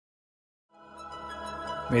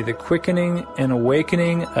May the quickening and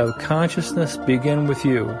awakening of consciousness begin with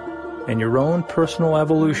you and your own personal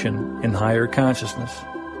evolution in higher consciousness.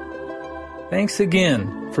 Thanks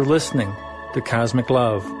again for listening to Cosmic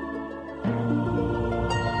Love.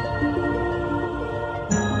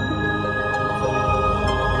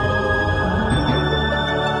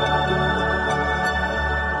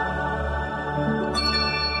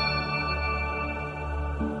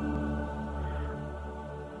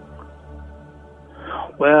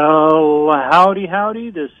 Well,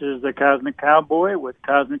 howdy. This is the Cosmic Cowboy with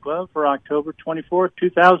Cosmic Love for October 24th,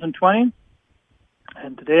 2020.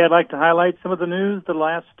 And today I'd like to highlight some of the news the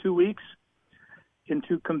last 2 weeks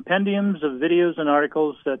into compendiums of videos and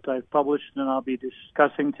articles that I've published and I'll be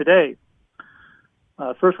discussing today.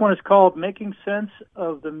 First one is called Making Sense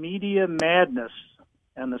of the Media Madness,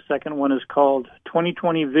 and the second one is called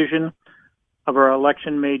 2020 Vision of Our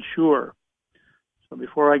Election Made Sure. So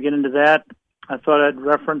before I get into that, I thought I'd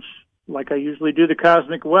reference, like I usually do, the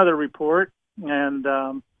Cosmic Weather Report. And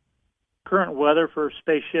current weather for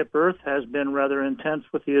Spaceship Earth has been rather intense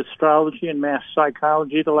with the astrology and mass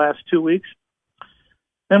psychology the last 2 weeks.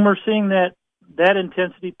 And we're seeing that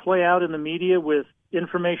intensity play out in the media with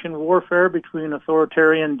information warfare between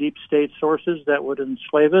authoritarian deep state sources that would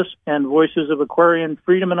enslave us and voices of Aquarian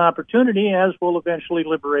freedom and opportunity, as will eventually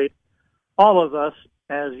liberate all of us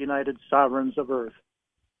as united sovereigns of Earth.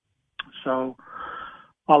 So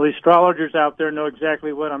all the astrologers out there know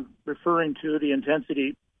exactly what I'm referring to, the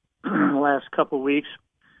intensity the last couple of weeks,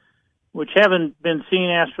 which haven't been seen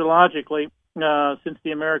astrologically since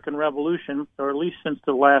the American Revolution, or at least since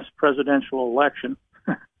the last presidential election.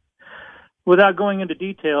 Without going into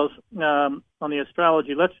details on the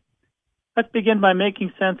astrology, let's begin by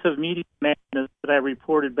making sense of media madness that I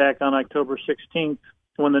reported back on October 16th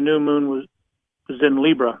when the new moon was in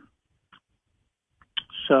Libra.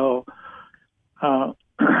 So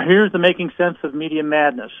here's the making sense of media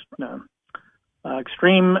madness.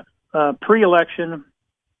 Extreme pre-election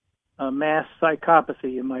mass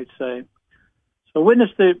psychopathy, you might say. So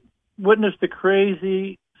witness the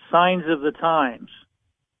crazy signs of the times.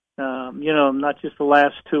 Not just the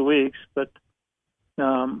last 2 weeks, but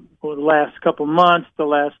the last couple months, the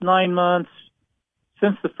last 9 months.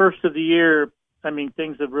 Since the first of the year,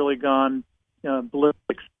 things have really gone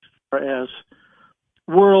ballistic as far as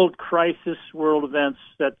world crisis, world events.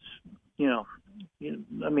 That's,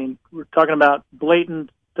 we're talking about blatant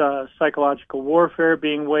psychological warfare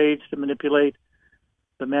being waged to manipulate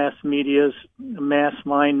the mass media's mass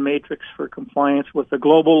mind matrix for compliance with the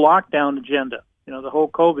global lockdown agenda, the whole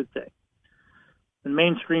COVID thing. And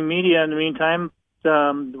mainstream media, in the meantime,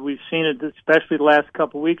 we've seen it, especially the last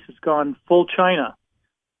couple of weeks, it's gone full China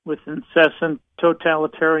with incessant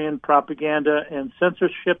totalitarian propaganda and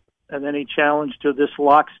censorship and any challenge to this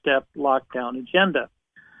lockstep lockdown agenda.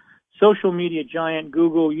 Social media giant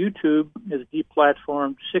Google YouTube has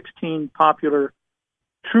deplatformed 16 popular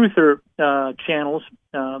truther channels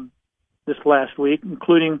this last week,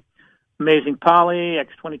 including Amazing Polly,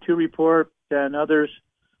 X22 Report, and others.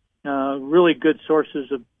 Really good sources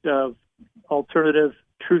of alternative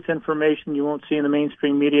truth information you won't see in the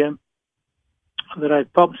mainstream media. That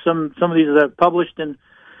I've published some of these that I've published in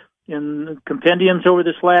compendiums over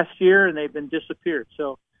this last year, and they've been disappeared.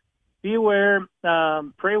 So be aware,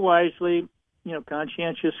 pray wisely.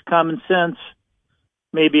 Conscientious common sense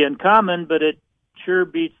may be uncommon, but it sure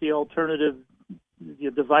beats the alternative,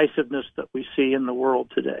 the divisiveness that we see in the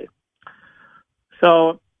world today.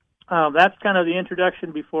 So that's kind of the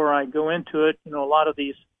introduction before I go into it. A lot of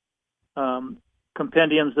these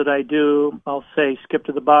compendiums that I do, I'll say skip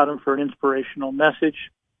to the bottom for an inspirational message.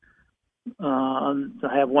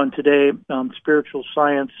 I have one today, Spiritual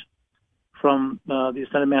Science from the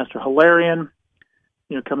Ascended Master Hilarion,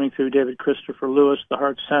 coming through David Christopher Lewis, the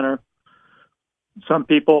Heart Center. Some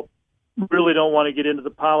people really don't want to get into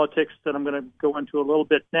the politics that I'm going to go into a little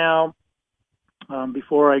bit now.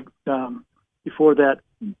 Before that,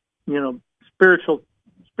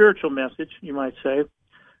 spiritual message, you might say,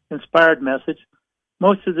 inspired message.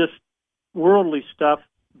 Most of this worldly stuff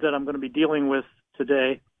that I'm going to be dealing with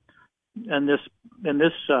today and this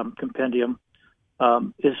compendium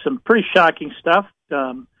is some pretty shocking stuff.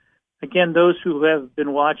 Again, those who have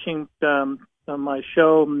been watching on my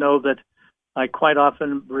show know that I quite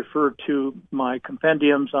often refer to my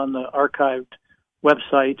compendiums on the archived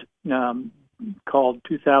website called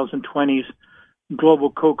 2020's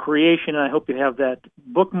Global Co-Creation. I hope you have that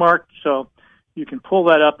bookmarked so you can pull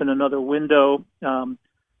that up in another window.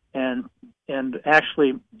 And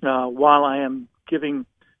actually, while I am giving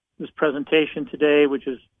this presentation today, which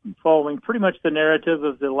is following pretty much the narrative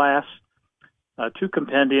of the last two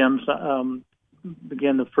compendiums,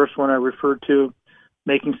 again, the first one I referred to,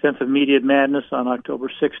 Making Sense of Media Madness, on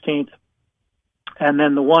October 16th. And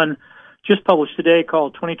then the one just published today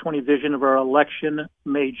called 2020 Vision of Our Election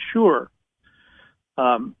Made Sure.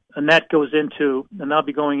 And that goes into, and I'll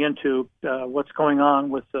be going into what's going on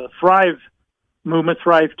with the Thrive movement.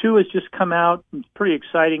 Thrive 2 has just come out. It's pretty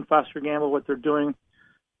exciting, Foster Gamble, what they're doing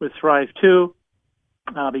with Thrive 2.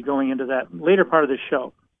 I'll be going into that later part of the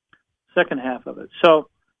show, second half of it. So,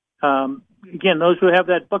 again, those who have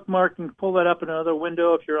that bookmark can pull that up in another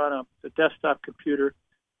window. If you're on a desktop computer,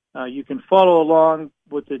 you can follow along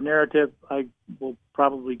with the narrative. I will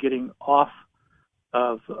probably getting off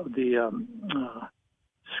of the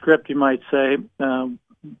script, you might say,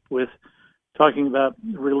 with talking about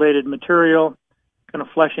related material, kind of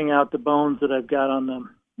fleshing out the bones that I've got on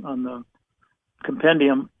the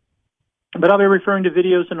compendium. But I'll be referring to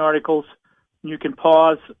videos and articles. You can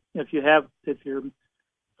pause if you're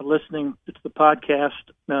listening to the podcast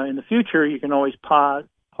in the future. You can always pause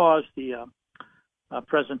the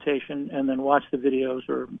presentation and then watch the videos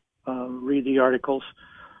or read the articles,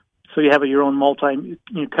 so you have your own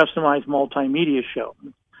customized multimedia show.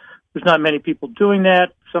 There's not many people doing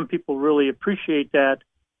that. Some people really appreciate that,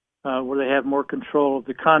 where they have more control of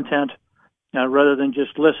the content rather than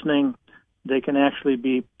just listening. They can actually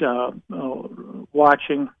be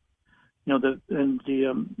watching. The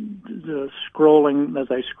scrolling as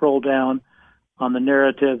I scroll down on the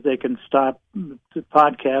narrative. They can stop the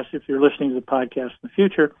podcast. If you're listening to the podcast in the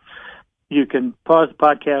future, you can pause the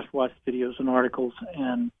podcast, watch videos and articles,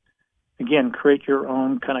 and again, create your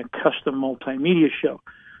own kind of custom multimedia show.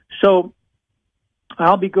 So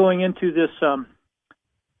I'll be going into this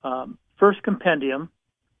first compendium,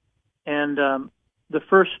 and the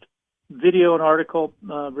first video and article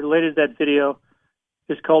related to that video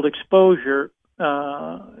is called Exposure,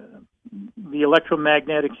 the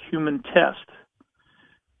Electromagnetic Human Test.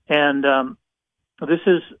 And this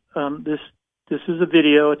is a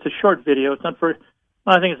video. It's a short video. It's not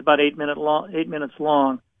I think it's about 8 minutes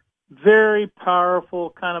long. Very powerful,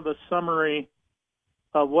 kind of a summary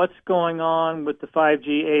of what's going on with the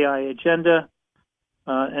 5G AI agenda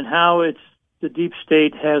and how the deep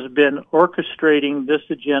state has been orchestrating this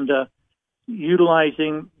agenda,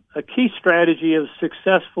 utilizing a key strategy of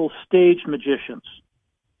successful stage magicians.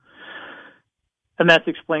 And that's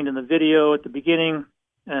explained in the video at the beginning,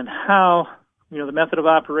 and how, the method of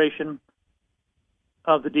operation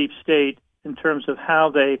of the deep state in terms of how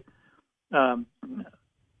they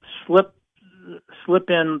slip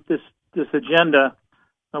in this agenda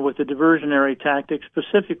with the diversionary tactics,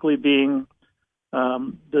 specifically being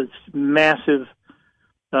this massive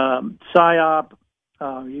PSYOP.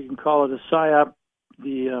 You can call it a PSYOP,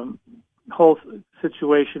 the whole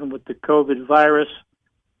situation with the COVID virus,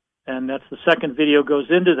 and that's the second video goes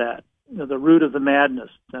into that, the root of the madness.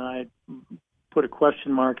 And I put a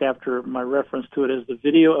question mark after my reference to it as the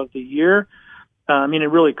video of the year.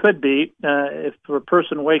 It really could be. If for a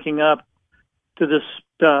person waking up to this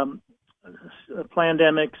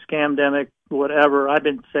plandemic, scamdemic, whatever, I've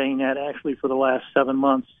been saying that actually for the last 7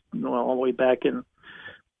 months, all the way back in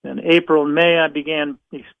April and May, I began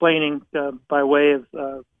explaining by way of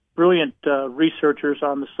brilliant researchers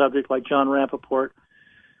on the subject like John Rappaport.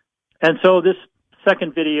 And so this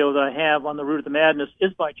second video that I have on the root of the madness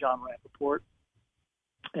is by John Rappaport.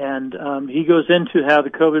 And he goes into how the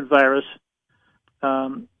COVID virus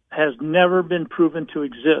has never been proven to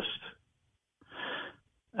exist.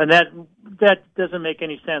 And that doesn't make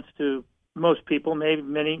any sense to most people, maybe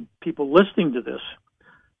many people listening to this.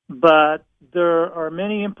 But there are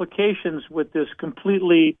many implications with this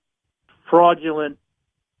completely fraudulent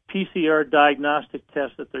PCR diagnostic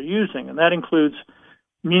test that they're using, and that includes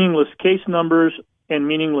meaningless case numbers and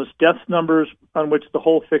meaningless death numbers on which the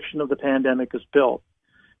whole fiction of the pandemic is built.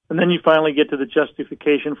 And then you finally get to the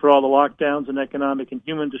justification for all the lockdowns and economic and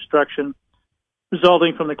human destruction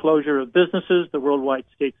resulting from the closure of businesses, the worldwide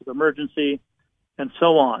states of emergency, and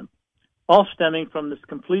so on, all stemming from this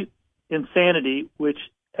complete insanity, which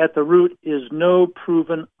at the root is no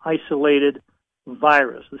proven isolated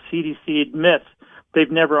virus. The CDC admits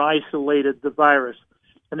they've never isolated the virus,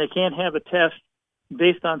 and they can't have a test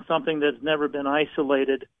based on something that's never been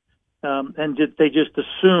isolated, and they just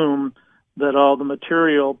assume that all the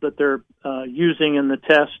material that they're using in the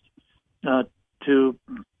test to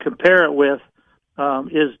compare it with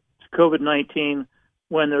is COVID-19,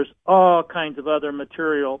 when there's all kinds of other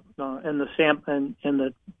material in the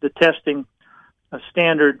testing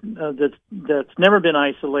standard that's never been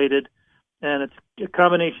isolated, and it's a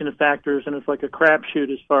combination of factors, and it's like a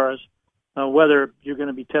crapshoot as far as whether you're going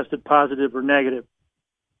to be tested positive or negative.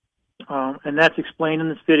 and that's explained in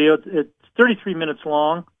this video. It's 33 minutes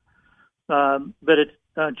long, but it's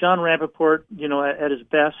John Rappaport, at his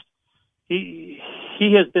best. He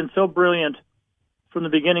has been so brilliant from the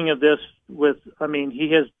beginning of this.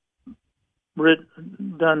 He has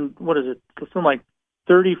done, something like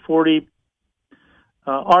 30, 40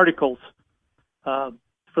 articles for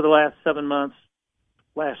the last 7 months,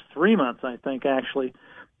 last 3 months, I think, actually,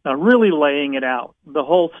 really laying it out, the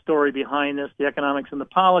whole story behind this, the economics and the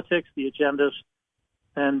politics, the agendas.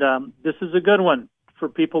 And this is a good one for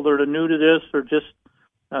people that are new to this, or just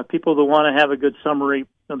people that want to have a good summary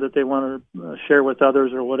that they want to share with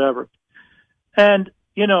others or whatever. And,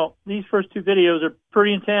 these first two videos are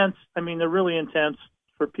pretty intense. They're really intense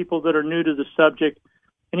for people that are new to the subject,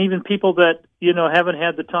 and even people that, haven't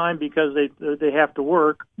had the time because they have to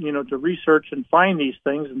work, to research and find these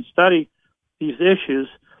things and study these issues.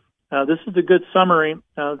 This is a good summary.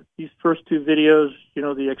 These first two videos,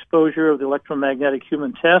 the exposure of the electromagnetic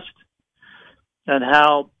human test and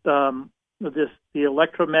how the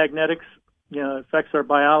electromagnetics, affects our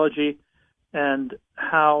biology, and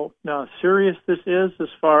how serious this is as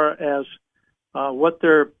far as what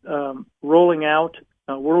they're rolling out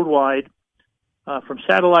worldwide from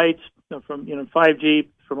satellites, from 5G,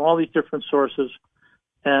 from all these different sources,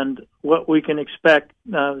 and what we can expect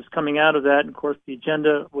is coming out of that. And of course, the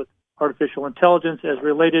agenda with artificial intelligence as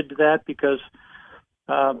related to that, because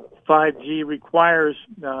 5G requires,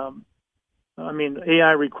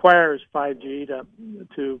 AI requires 5G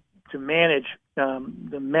to manage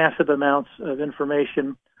the massive amounts of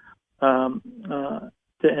information, and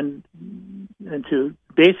to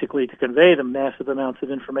basically to convey the massive amounts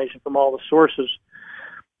of information from all the sources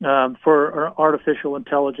for artificial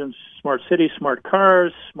intelligence, smart cities, smart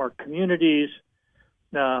cars, smart communities,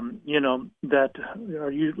 that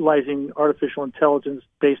are utilizing artificial intelligence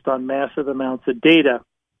based on massive amounts of data.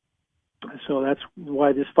 So that's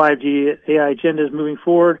why this 5G AI agenda is moving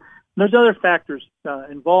forward. And there's other factors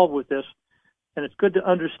involved with this, and it's good to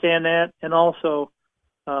understand that, and also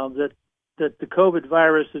that the COVID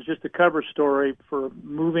virus is just a cover story for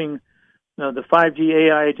moving the 5G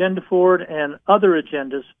AI agenda forward, and other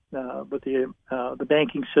agendas with the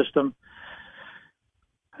banking system.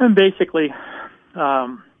 And basically,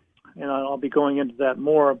 I'll be going into that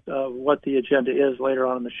more of what the agenda is later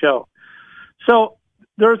on in the show. So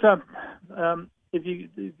there's if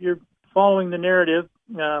you're following the narrative,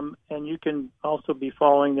 and you can also be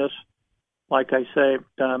following this, like I say,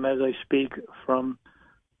 as I speak, from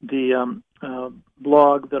the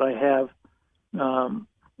blog that I have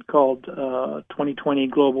called 2020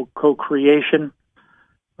 Global Co-Creation.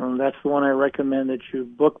 That's the one I recommend that you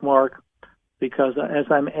bookmark, because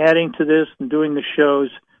as I'm adding to this and doing the shows,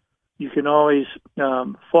 you can always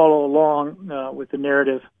follow along with the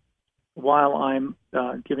narrative while I'm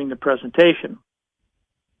giving the presentation.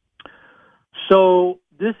 So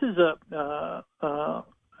this is a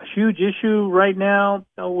huge issue right now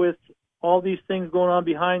with all these things going on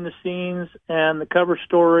behind the scenes, and the cover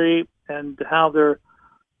story, and how they're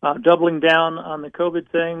doubling down on the COVID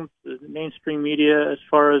thing, the mainstream media, as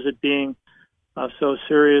far as it being so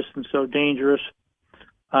serious and so dangerous.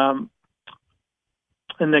 And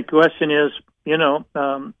the question is,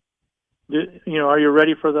 are you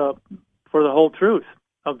ready for the whole truth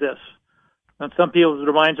of this? And some people's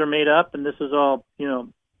minds are made up, and this is all,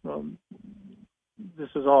 this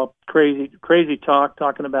is all crazy talk,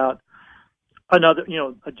 talking about another,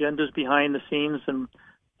 agendas behind the scenes, and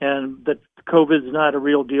that COVID is not a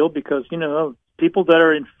real deal, because, people that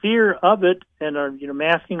are in fear of it and are,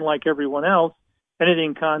 masking like everyone else,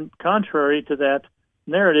 anything contrary to that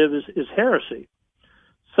narrative is heresy.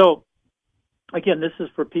 So, again, this is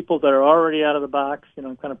for people that are already out of the box.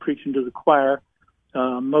 I'm kind of preaching to the choir.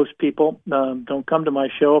 Most people don't come to my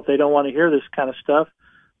show if they don't want to hear this kind of stuff.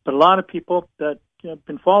 But a lot of people that have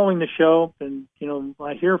been following the show, and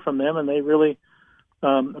I hear from them, and they really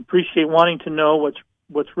appreciate wanting to know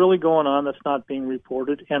what's really going on that's not being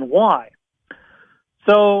reported, and why.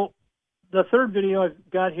 So the third video I've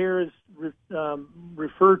got here is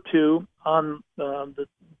referred to on the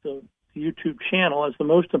YouTube channel as the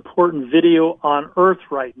most important video on Earth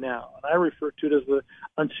right now. And I refer to it as the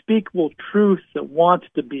unspeakable truth that wants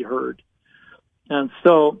to be heard. And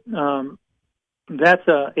so that's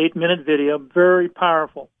a 8-minute video, very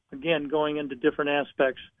powerful, again, going into different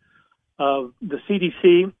aspects of the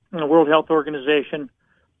CDC, the World Health Organization,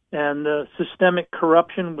 and the systemic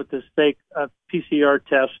corruption with this fake PCR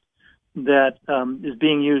test that is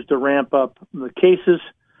being used to ramp up the cases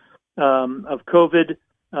of COVID,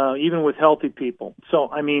 even with healthy people. So,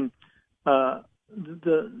 the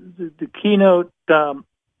keynote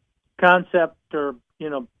concept, or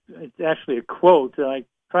it's actually a quote that I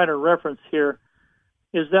try to reference here,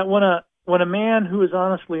 is that when a man who is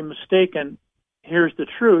honestly mistaken hears the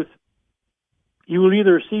truth, he will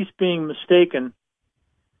either cease being mistaken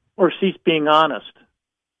or cease being honest.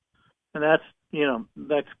 And that's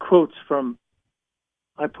quotes from,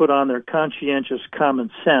 I put on there, conscientious common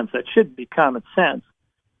sense. That should be common sense.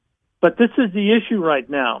 But this is the issue right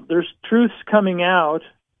now. There's truths coming out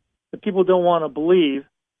that people don't want to believe,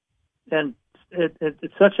 and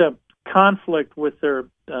it's such a conflict with their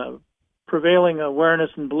prevailing awareness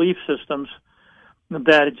and belief systems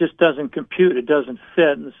that it just doesn't compute. It doesn't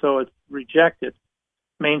fit, and so it's rejected.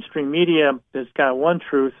 Mainstream media has got one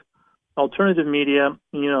truth. Alternative media,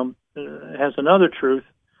 has another truth,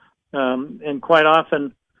 and quite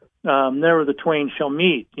often never the twain shall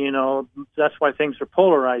meet. That's why things are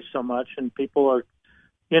polarized so much, and people are,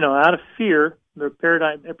 out of fear. Their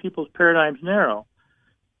people's paradigms narrow.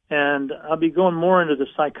 And I'll be going more into the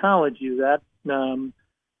psychology of that.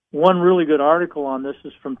 One really good article on this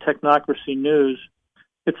is from Technocracy News.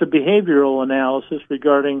 It's a behavioral analysis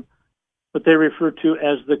regarding what they refer to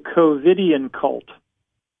as the COVIDian cult.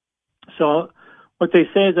 So what they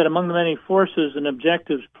say is that among the many forces and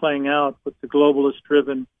objectives playing out with the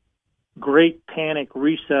globalist-driven Great Panic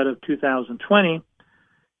Reset of 2020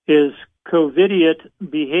 is COVIDiate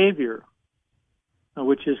behavior,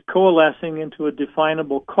 which is coalescing into a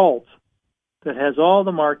definable cult that has all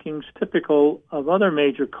the markings typical of other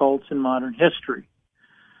major cults in modern history.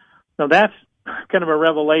 Now, that's kind of a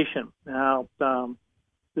revelation. Now,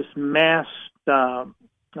 this mass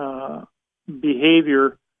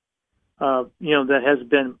behavior, that has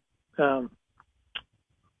been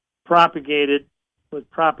propagated with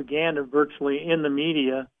propaganda virtually in the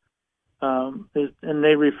media, and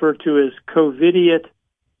they refer to as COVIDiate,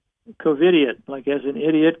 like as an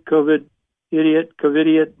idiot,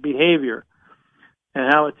 COVIDiate behavior,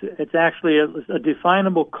 and how it's actually a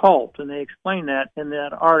definable cult, and they explain that in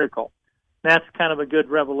that article. That's kind of a good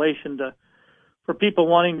revelation for people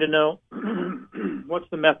wanting to know what's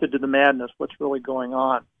the method to the madness, what's really going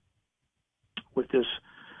on with this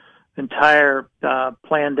entire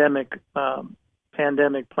pandemic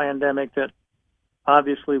that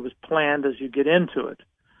obviously was planned as you get into it,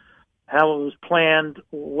 how it was planned,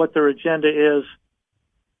 what their agenda is,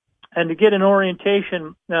 and to get an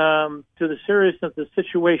orientation to the seriousness of the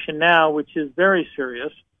situation now, which is very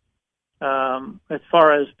serious, as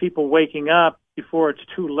far as people waking up before it's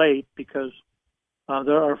too late, because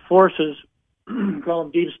there are forces, call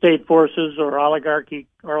them deep state forces or oligarchic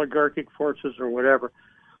forces or whatever,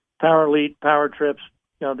 power elite, power trips.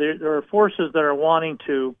 There are forces that are wanting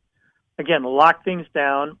to, again, lock things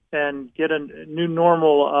down and get a new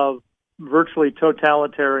normal of virtually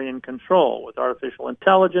totalitarian control with artificial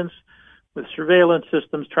intelligence, with surveillance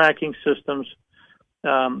systems, tracking systems.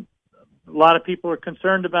 A lot of people are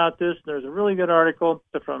concerned about this. There's a really good article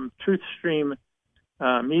from TruthStream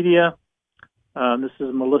Media. This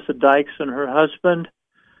is Melissa Dykes and her husband,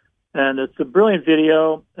 and it's a brilliant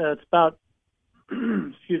video. It's about,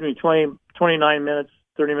 29 minutes,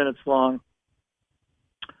 30 minutes long.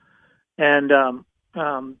 And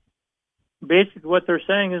basically what they're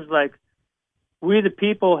saying is, like, we the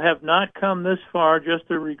people have not come this far just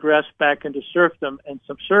to regress back into serfdom and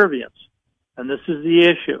subservience. And this is the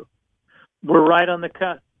issue. We're right on the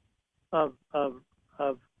cusp of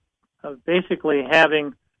basically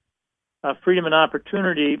having freedom and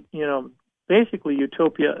opportunity, basically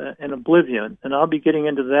utopia and oblivion. And I'll be getting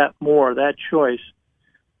into that more, that choice,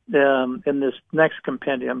 in this next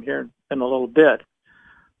compendium here in a little bit.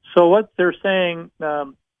 So what they're saying,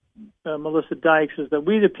 Melissa Dykes, is that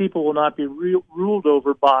we the people will not be ruled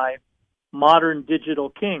over by modern digital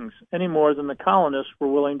kings any more than the colonists were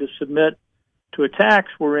willing to submit to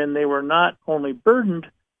attacks wherein they were not only burdened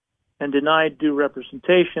and denied due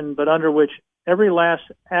representation, but under which every last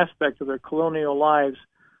aspect of their colonial lives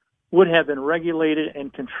would have been regulated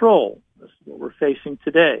and controlled. This is what we're facing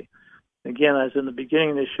today. Again, as in the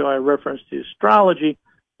beginning of this show, I referenced to astrology.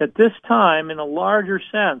 At this time, in a larger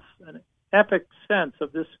sense, an epic sense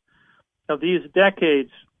of these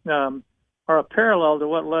decades, are a parallel to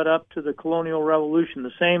what led up to the colonial revolution,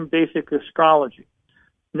 the same basic astrology.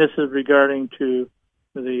 And this is regarding to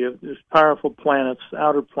these powerful planets,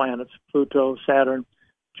 outer planets, Pluto, Saturn,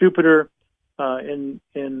 Jupiter, in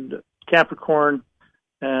Capricorn,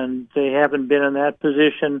 and they haven't been in that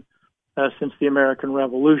position since the American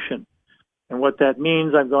Revolution. And what that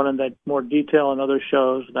means, I've gone into more detail in other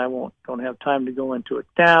shows, and I don't have time to go into it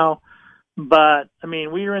now. But, I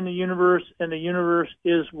mean, we are in the universe, and the universe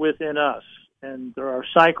is within us. And there are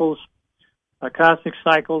cycles, cosmic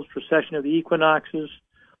cycles, precession of the equinoxes,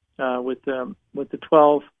 with the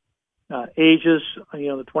 12 ages,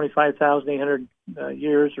 the 25,800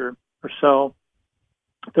 years or so.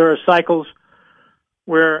 There are cycles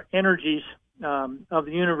where energies of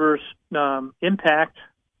the universe impact,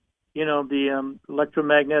 the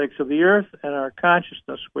electromagnetics of the Earth and our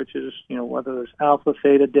consciousness, which is, whether there's alpha,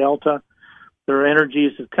 theta, delta. There are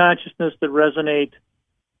energies of consciousness that resonate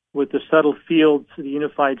with the subtle fields, the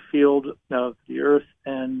unified field of the Earth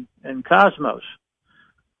and cosmos.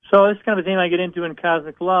 So this kind of thing I get into in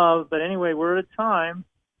Cosmic Love, but anyway, we're at a time,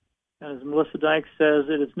 as Melissa Dyke says,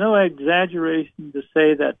 it is no exaggeration to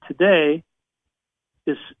say that today,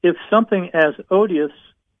 if something as odious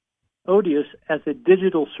as a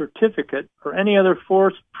digital certificate or any other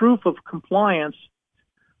forced proof of compliance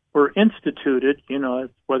were instituted,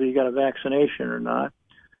 whether you got a vaccination or not,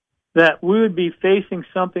 that we would be facing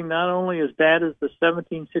something not only as bad as the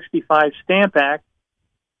 1765 Stamp Act,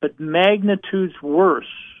 but magnitudes worse.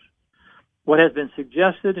 What has been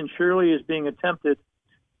suggested and surely is being attempted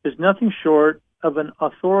is nothing short of an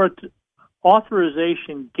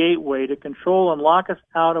authorization gateway to control and lock us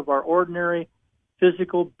out of our ordinary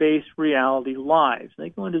physical-based reality lives. They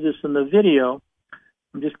go into this in the video.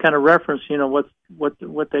 I'm just kind of referencing,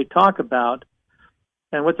 what they talk about.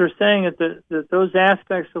 And what they're saying is that those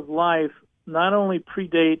aspects of life not only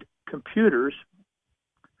predate computers,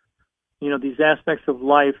 these aspects of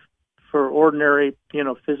life for ordinary,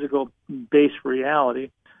 physical-based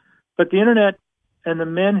reality, but the Internet and the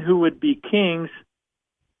men who would be kings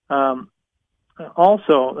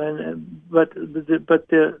also, but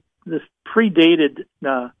this predated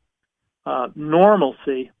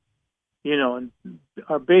normalcy, and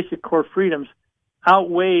our basic core freedoms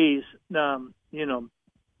outweighs, all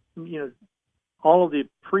of the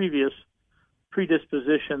previous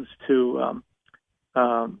predispositions to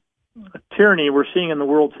tyranny we're seeing in the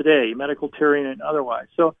world today, medical tyranny and otherwise.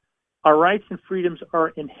 So our rights and freedoms are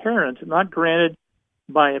inherent, not granted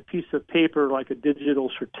by a piece of paper like a digital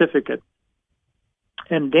certificate,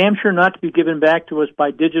 and damn sure not to be given back to us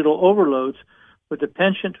by digital overloads with a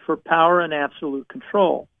penchant for power and absolute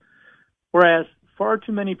control. Whereas far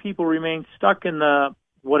too many people remain stuck in the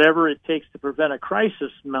whatever it takes to prevent a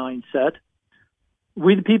crisis mindset,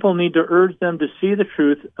 we the people need to urge them to see the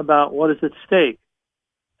truth about what is at stake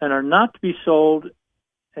and are not to be sold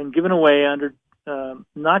and given away under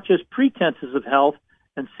not just pretenses of health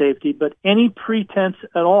and safety, but any pretense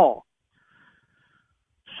at all.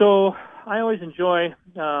 So I always enjoy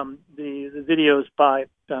the videos by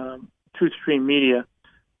Truthstream Media.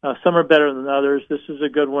 Some are better than others. This is a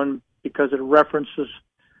good one because it references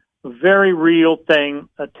a very real thing,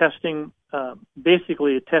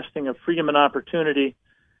 basically a testing of freedom and opportunity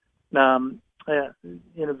in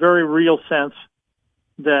a very real sense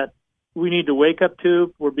that we need to wake up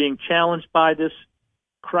to. We're being challenged by this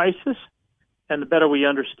crisis, and the better we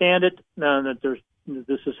understand it, that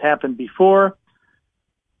this has happened before,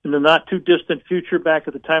 in the not-too-distant future, back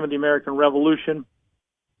at the time of the American Revolution.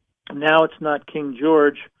 Now it's not King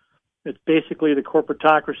George. It's basically the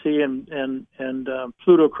corporatocracy and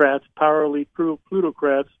plutocrats, power elite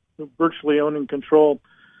plutocrats, who virtually own and control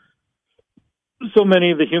so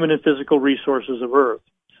many of the human and physical resources of Earth.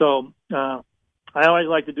 So I always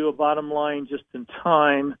like to do a bottom line just in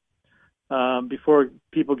time before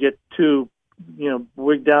people get too,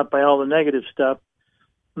 wigged out by all the negative stuff.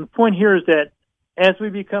 And the point here is that as we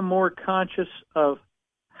become more conscious of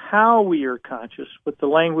how we are conscious with the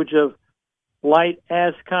language of light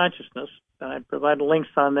as consciousness, and I provide links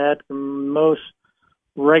on that for most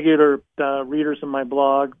regular readers of my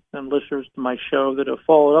blog and listeners to my show that have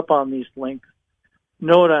followed up on these links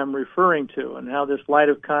know what I'm referring to, and how this light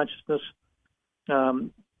of consciousness,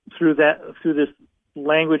 through this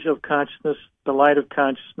language of consciousness, the light of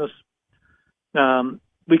consciousness,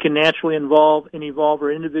 we can naturally evolve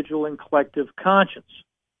our individual and collective conscience.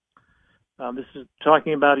 This is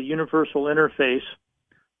talking about a universal interface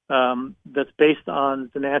that's based on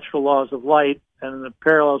the natural laws of light and the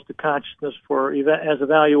parallels to consciousness as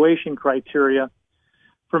evaluation criteria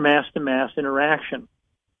for mass-to-mass interaction,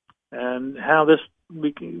 and how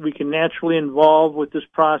we can naturally involve with this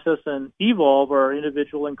process and evolve our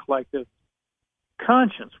individual and collective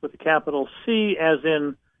conscience with a capital C, as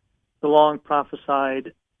in the long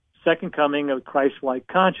prophesied second coming of Christ-like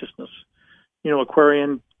consciousness.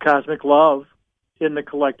 Aquarian cosmic love in the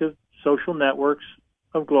collective social networks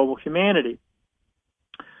of global humanity.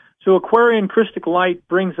 So Aquarian Christic light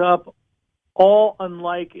brings up all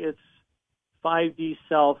unlike its 5D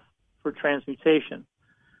self for transmutation,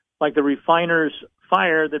 like the refiner's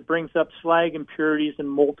fire that brings up slag impurities and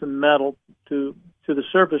molten metal to the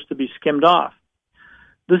surface to be skimmed off.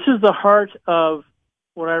 This is the heart of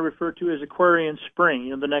what I refer to as Aquarian spring,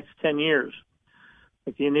 the next 10 years.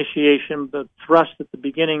 Like the initiation, the thrust at the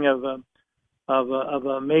beginning of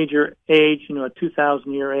a major age, a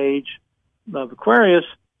 2,000-year age of Aquarius.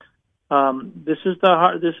 This is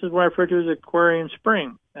what I refer to as Aquarian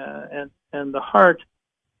spring, and the heart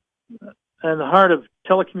of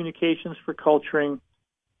telecommunications for culturing,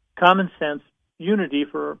 common sense, unity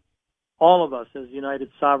for all of us as united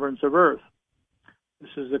sovereigns of Earth. This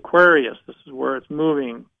is Aquarius. This is where it's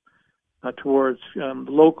moving towards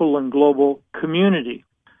local and global community.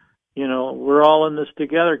 We're all in this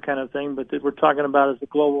together kind of thing, but we're talking about as a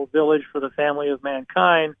global village for the family of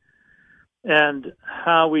mankind, and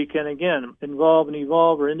how we can, again, involve and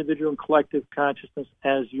evolve our individual and collective consciousness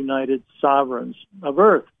as united sovereigns of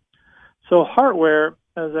Earth. So Heartware,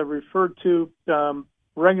 as I've referred to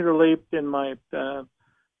regularly in my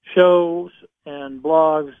shows and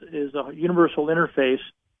blogs, is a universal interface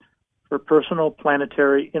for personal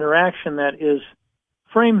planetary interaction that is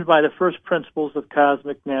framed by the first principles of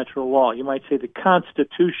cosmic natural law. You might say the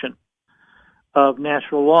constitution of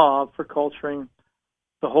natural law for culturing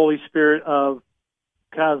the Holy Spirit of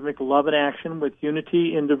cosmic love and action with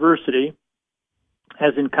unity in diversity,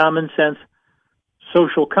 as in common sense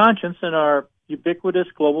social conscience in our ubiquitous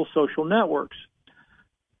global social networks.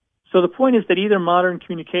 So the point is that either modern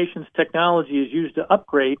communications technology is used to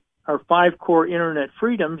upgrade our 5 core internet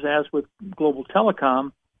freedoms, as with global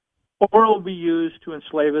telecom, or it will be used to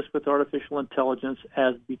enslave us with artificial intelligence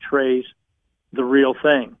as betrays the real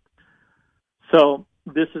thing. So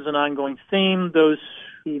this is an ongoing theme. Those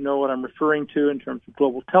who know what I'm referring to in terms of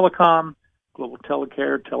global telecom, global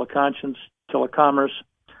telecare, teleconscience, telecommerce,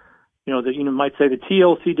 that you might say the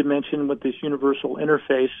TLC dimension with this universal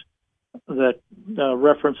interface that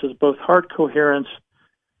references both heart coherence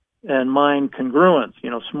and mind congruence,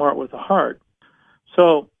 smart with the heart.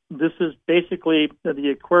 So this is basically the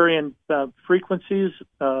Aquarian frequencies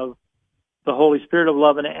of the Holy Spirit of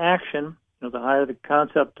love and action. The higher the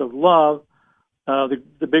concept of love,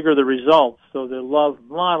 the bigger the results. So the love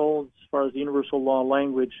model, as far as the universal law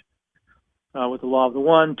language, with the law of the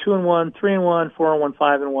 1, 2 and 1, 3 and 1, 4 and 1,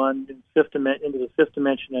 5 and 1, into the fifth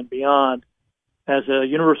dimension and beyond, as a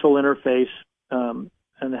universal interface, and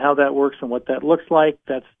how that works and what that looks like.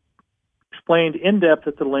 That's explained in depth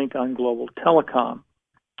at the link on Global Telecom.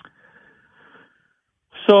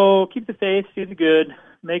 So keep the faith, see the good,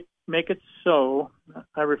 make it so.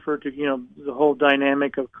 I refer to the whole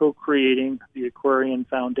dynamic of co-creating the Aquarian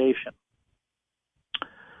Foundation.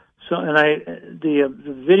 So, and the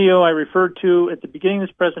video I referred to at the beginning of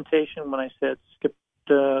this presentation when I said skip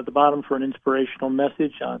the bottom for an inspirational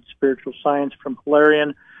message on spiritual science from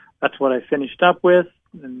Hilarion, that's what I finished up with,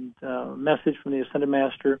 and a message from the Ascended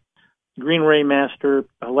Master, Green Ray Master,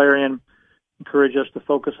 Hilarion, encourage us to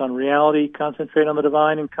focus on reality, concentrate on the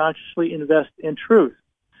divine, and consciously invest in truth.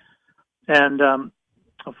 And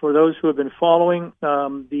for those who have been following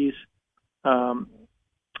the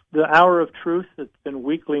Hour of Truth, that's been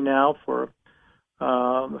weekly now for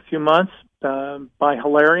a few months by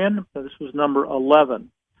Hilarion. This was number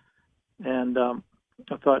 11. And I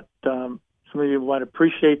thought some of you might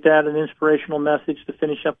appreciate that, an inspirational message to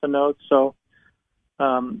finish up the notes. So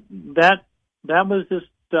that was just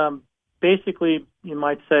basically, you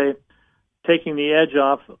might say, taking the edge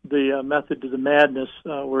off the method to the madness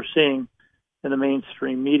we're seeing in the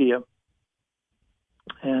mainstream media.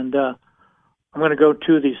 And I'm going to go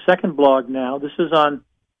to the second blog now. This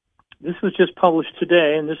was just published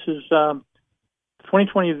today, and this is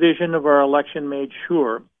 2020 vision of our election made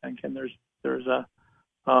sure. Again, there's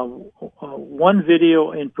one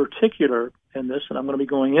video in particular in this, and I'm going to be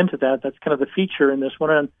going into that. That's kind of the feature in this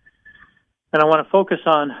one, and I want to focus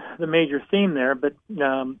on the major theme there. But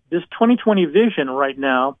this 2020 vision right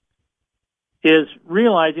now is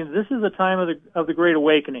realizing this is the time of the Great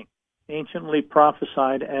Awakening, anciently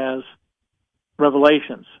prophesied as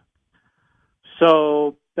Revelations.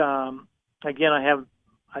 So again, I have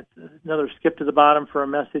another skip to the bottom for a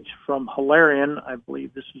message from Hilarion. I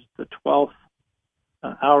believe this is the 12th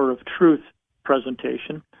Hour of Truth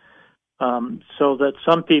presentation. So that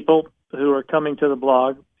some people who are coming to the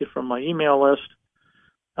blog from my email list,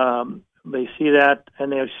 they see that,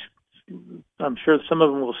 and I'm sure some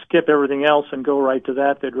of them will skip everything else and go right to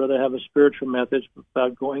that. They'd rather have a spiritual message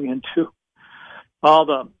without going into all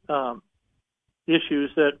the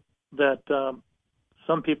issues that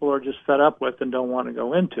some people are just fed up with and don't want to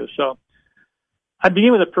go into. So I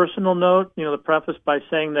begin with a personal note, the preface by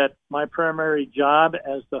saying that my primary job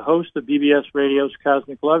as the host of BBS Radio's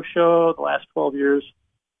Cosmic Love Show the last 12 years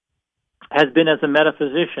has been as a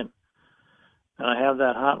metaphysician. And I have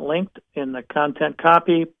that hot linked in the content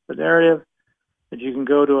copy, the narrative. that you can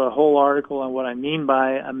go to a whole article on what I mean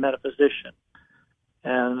by a metaphysician.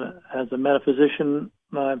 And as a metaphysician,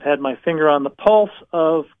 I've had my finger on the pulse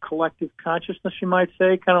of collective consciousness, you might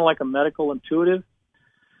say, kind of like a medical intuitive.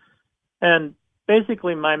 And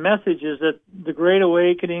basically, my message is that the Great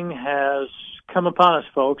Awakening has come upon us,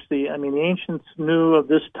 folks. The ancients knew of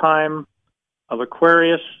this time of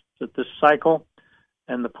Aquarius, that this cycle,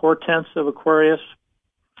 and the portents of Aquarius.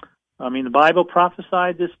 The Bible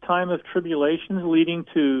prophesied this time of tribulations leading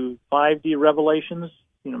to 5D revelations,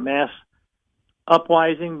 mass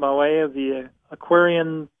uprising by way of the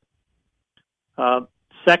Aquarian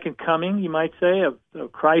second coming, you might say, of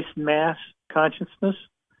Christ's mass consciousness,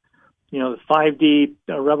 the 5D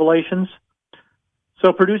revelations.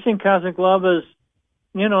 So producing Cosmic Love is,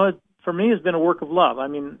 for me, has been a work of love. I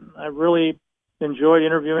really enjoyed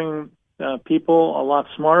interviewing people a lot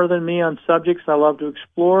smarter than me on subjects I love to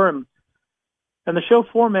explore. And the show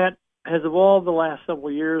format has evolved the last several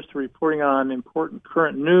years to reporting on important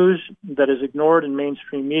current news that is ignored in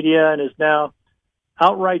mainstream media and is now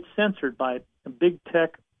outright censored by big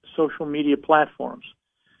tech social media platforms.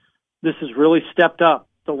 This has really stepped up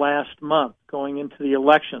the last month going into the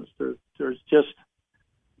elections. There's just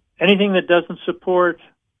anything that doesn't support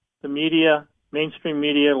the media, mainstream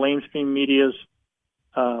media's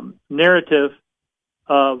narrative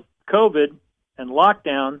of COVID and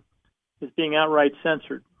lockdown is being outright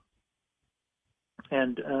censored.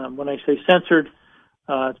 And when I say censored,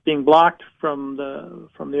 it's being blocked from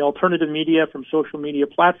the alternative media, from social media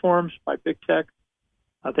platforms by big tech.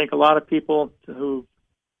 I think a lot of people who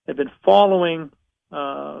have been following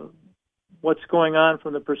what's going on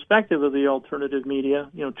from the perspective of the alternative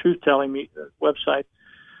media, truth-telling website,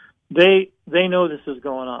 they know this is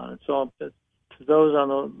going on. And so to those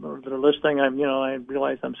that are listening, I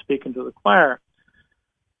realize I'm speaking to the choir,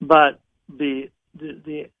 but the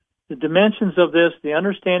dimensions of this, the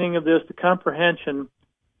understanding of this, the comprehension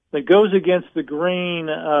that goes against the grain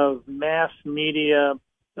of mass media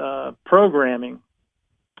programming,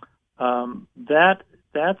 that's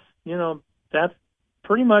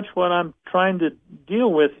pretty much what I'm trying to deal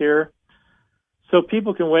with here, so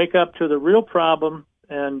people can wake up to the real problem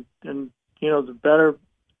and the better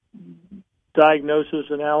diagnosis,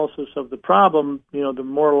 analysis of the problem, the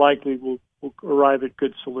more likely we'll arrive at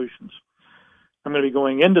good solutions. I'm going to be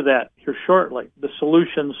going into that here shortly. The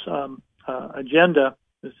solutions agenda,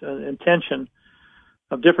 this intention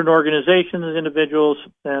of different organizations, individuals,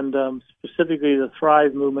 and specifically the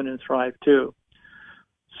Thrive movement and Thrive 2.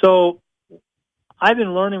 So I've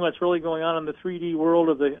been learning what's really going on in the 3D world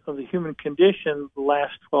of the human condition the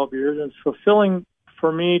last 12 years, and it's fulfilling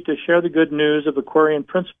for me to share the good news of Aquarian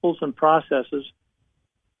principles and processes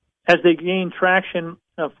as they gain traction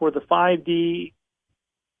for the 5D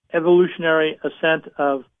evolutionary ascent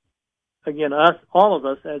of, again, us, all of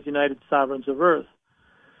us as United Sovereigns of Earth.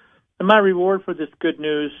 And my reward for this good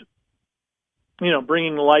news,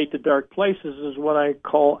 bringing light to dark places, is what I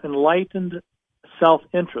call enlightened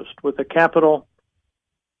self-interest, with a capital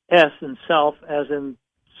S in self, as in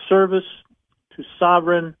service to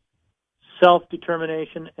sovereign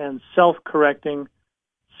self-determination and self-correcting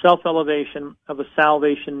self-elevation of a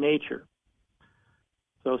salvation nature.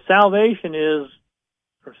 So salvation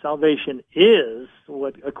is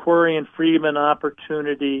what Aquarian freedom and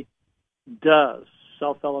opportunity does.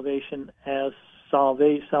 Self-elevation as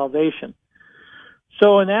salvation.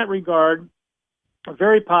 So in that regard, a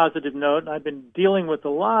very positive note, I've been dealing with a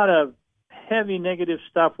lot of heavy negative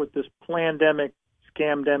stuff with this plandemic,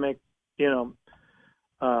 scamdemic,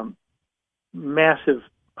 massive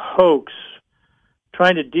hoax,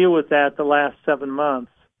 trying to deal with that the last 7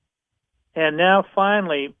 months. And now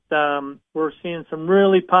finally, we're seeing some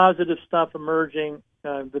really positive stuff emerging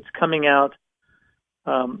that's coming out.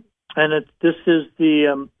 This is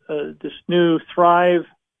this new Thrive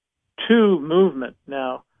 2 movement.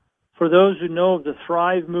 Now, for those who know of the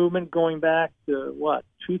Thrive movement going back to,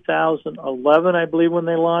 2011, I believe, when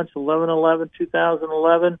they launched,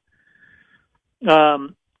 2011.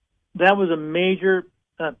 That was a major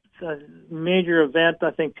event.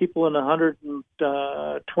 I think people in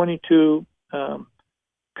 122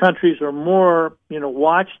 countries or more,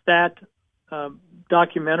 watched that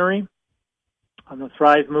documentary on the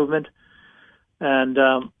Thrive movement. And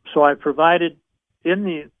so I provided,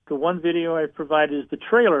 in the one video I provided is the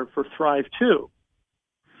trailer for Thrive 2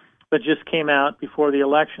 that just came out before the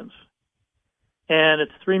elections. And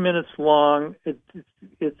it's 3 minutes long.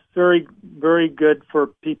 It's very, very good for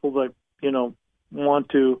people that, want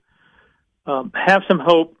to have some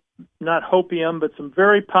hope, not hopium, but some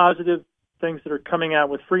very positive things that are coming out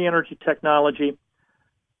with free energy technology.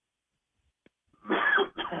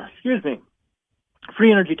 Excuse me.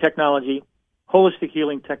 free energy technology, holistic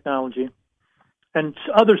healing technology, and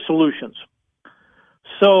other solutions.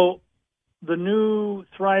 So the new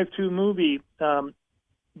Thrive 2 movie that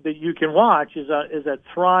you can watch is at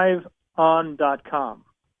thriveon.com.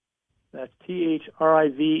 That's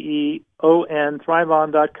THRIVEON,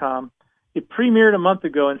 thriveon.com. It premiered a month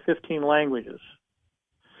ago in 15 languages.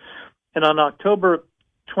 And on October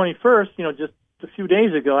 21st, just a few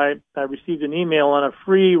days ago, I received an email on a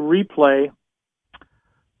free replay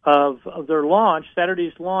of their launch,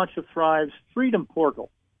 Saturday's launch of Thrive's Freedom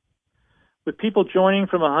Portal, with people joining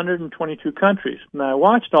from 122 countries. And I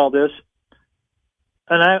watched all this,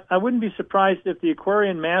 and I wouldn't be surprised if the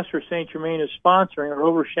Aquarian Master Saint Germain is sponsoring or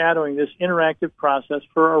overshadowing this interactive process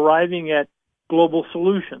for arriving at global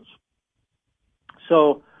solutions.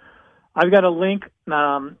 So I've got a link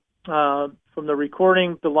from the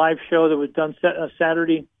recording, the live show that was done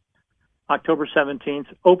Saturday, October 17th,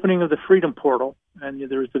 opening of the Freedom Portal. And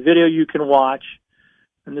there's the video you can watch.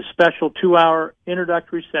 And this special 2-hour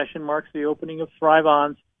introductory session marks the opening of Thrive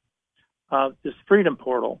On's this Freedom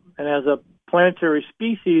Portal. And as a planetary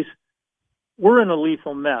species, we're in a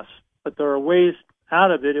lethal mess, but there are ways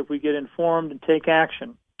out of it if we get informed and take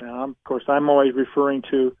action. Now, of course, I'm always referring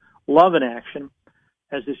to love in action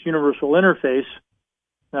as this universal interface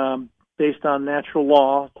based on natural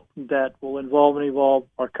law that will involve and evolve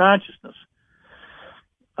our consciousness.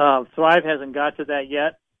 Thrive hasn't got to that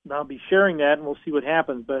yet. I'll be sharing that, and we'll see what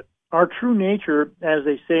happens. But our true nature, as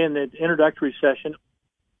they say in the introductory session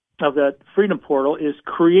of that Freedom Portal, is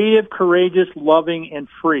creative, courageous, loving, and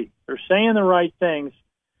free. They're saying the right things.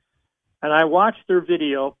 And I watched their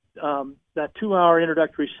video, that 2-hour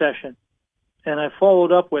introductory session, and I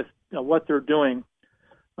followed up with what they're doing.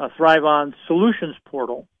 Thrive On Solutions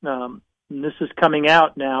Portal. And this is coming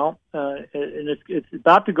out now, and it's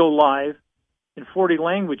about to go live in 40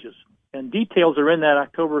 languages. And details are in that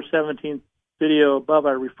October 17th video above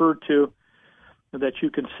I referred to that you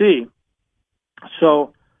can see.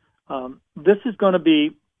 So this is going to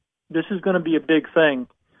be a big thing,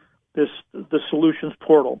 the Solutions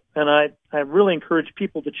Portal. And I really encourage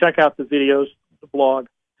people to check out the videos, the blog,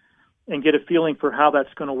 and get a feeling for how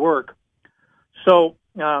that's going to work. So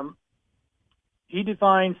he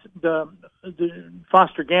defines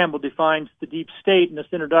Foster Gamble defines the deep state in this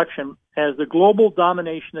introduction as the global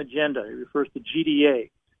domination agenda. He refers to GDA.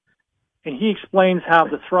 And he explains how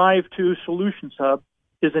the Thrive 2 Solutions Hub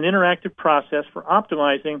is an interactive process for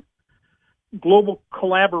optimizing global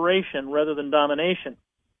collaboration rather than domination.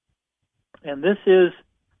 And this is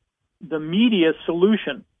the media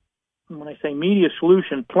solution. And when I say media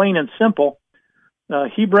solution, plain and simple,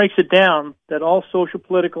 he breaks it down that all social,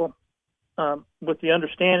 political, with the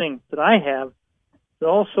understanding that I have, that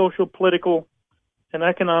all social, political, and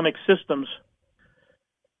economic systems,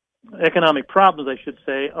 economic problems, I should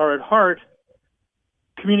say, are at heart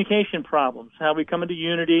communication problems. How we come into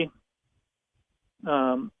unity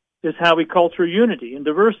is how we culture unity and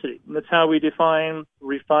diversity. And that's how we define,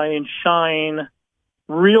 refine, shine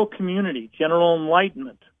real community, general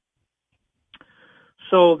enlightenment.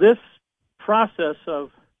 So this process of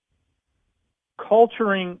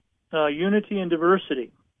culturing unity and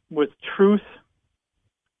diversity with truth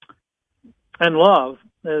and love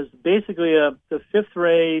is basically the fifth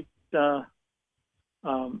ray. It's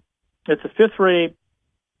a fifth ray,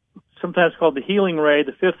 sometimes called the healing ray,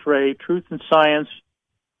 the fifth ray, truth and science,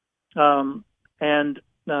 and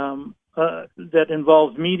that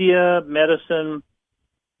involves media, medicine,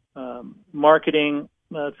 marketing.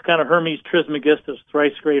 It's kind of Hermes Trismegistus,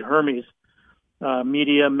 thrice great Hermes.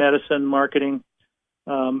 Media, medicine, marketing,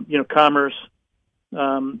 commerce.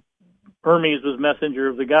 Hermes was messenger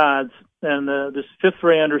of the gods, and this fifth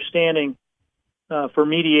ray understanding for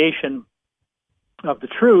mediation of the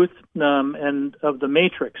truth and of the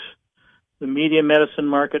matrix, the media, medicine,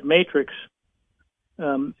 market matrix.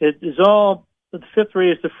 It is all, the fifth ray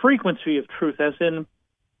is the frequency of truth, as in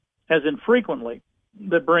frequently,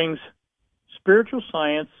 that brings spiritual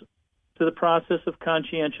science to the process of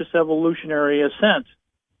conscientious evolutionary ascent,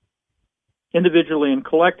 individually and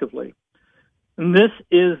collectively. And this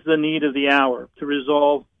is the need of the hour, to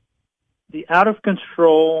resolve the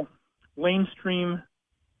out-of-control mainstream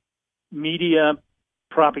media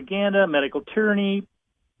propaganda, medical tyranny,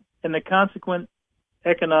 and the consequent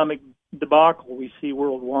economic debacle we see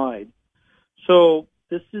worldwide. So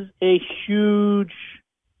this is a huge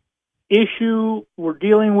issue we're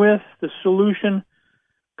dealing with. The solution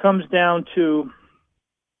comes down to,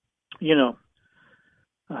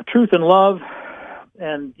 truth and love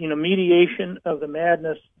and, mediation of the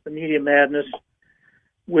madness, the media madness,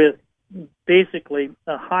 with basically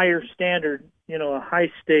a higher standard, a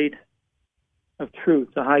high state of truth,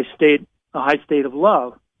 a high state of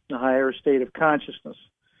love, a higher state of consciousness.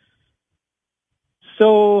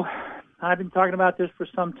 So I've been talking about this for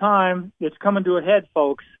some time. It's coming to a head,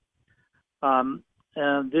 folks. And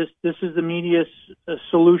this is the media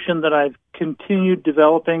solution that I've continued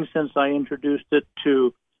developing since I introduced it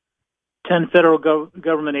to 10 federal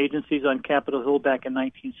government agencies on Capitol Hill back in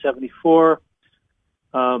 1974.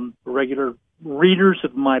 Regular readers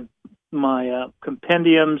of my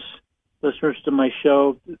compendiums, listeners to my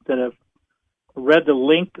show that have read the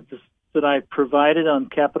link that I provided on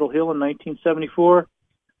Capitol Hill in 1974,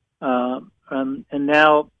 and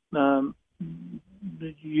now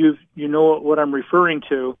you know what I'm referring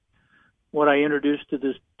to. What I introduced to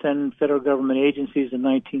this 10 federal government agencies in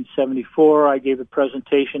 1974. I gave a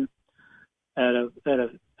presentation at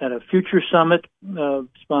a future summit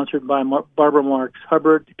sponsored by Barbara Marks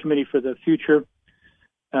Hubbard, the Committee for the Future,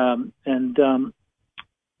 and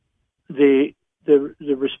the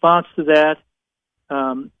response to that,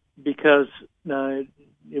 because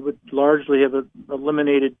it would largely have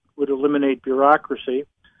eliminate bureaucracy,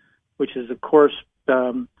 which is, of course,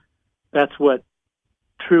 that's what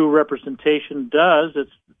true representation does.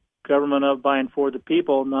 It's government of, by, and for the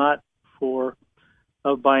people, not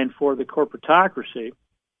of, by, and for the corporatocracy.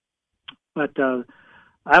 But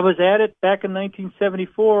I was at it back in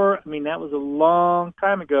 1974. I mean, that was a long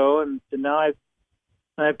time ago, and now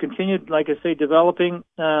I've continued, like I say, developing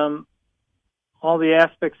all the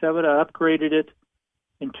aspects of it. I upgraded it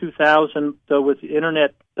in 2000 with the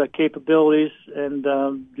internet capabilities and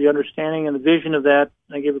the understanding and the vision of that.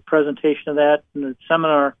 I gave a presentation of that in a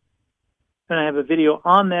seminar, and I have a video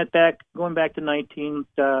on that going back to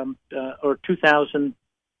 2000.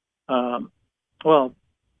 Well,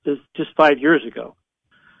 it's just 5 years ago.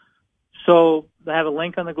 So I have a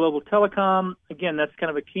link on the Global Telecom. Again, that's kind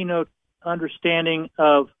of a keynote understanding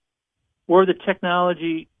of where the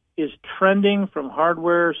technology is trending from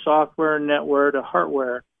hardware, software, netware to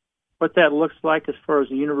hardware, what that looks like as far as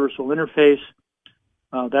the universal interface.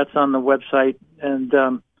 That's on the website, and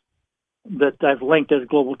that I've linked as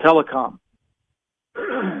Global Telecom.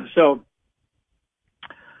 So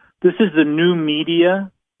this is the new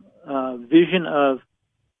media vision of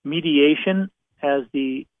mediation as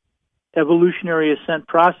the evolutionary ascent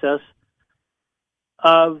process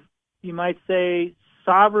of, you might say,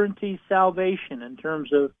 sovereignty salvation in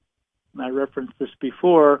terms of, I referenced this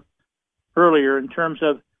earlier, in terms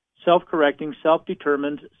of self-correcting,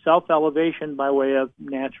 self-determined, self-elevation by way of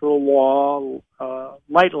natural law,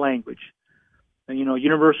 light language.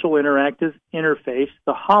 Universal interactive interface,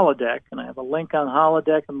 the holodeck, and I have a link on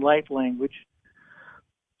holodeck and light language.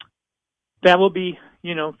 That will be,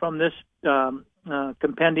 from this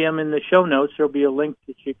compendium in the show notes, there'll be a link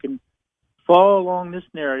that you can follow along this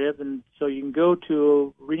narrative, and so you can go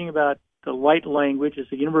to reading about the light language as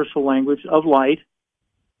the universal language of light,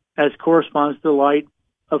 as corresponds to the light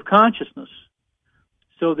of consciousness.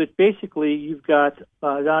 So that basically you've got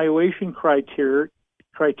evaluation criteria,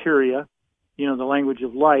 the language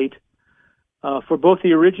of light, for both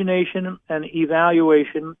the origination and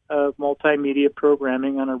evaluation of multimedia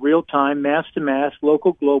programming on a real-time, mass-to-mass,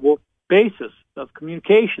 local, global basis of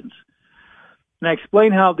communications. And I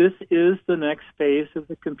explain how this is the next phase of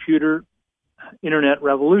the computer internet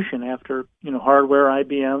revolution after, hardware,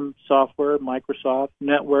 IBM, software, Microsoft,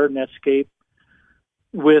 netware, Netscape,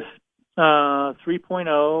 with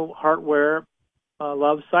 3.0 hardware,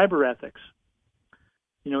 love, cyber ethics.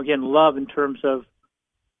 Again, love in terms of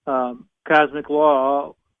cosmic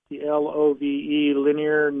law, the LOVE,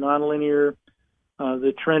 linear, nonlinear,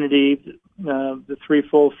 the Trinity, the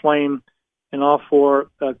threefold flame, and all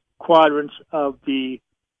four quadrants of the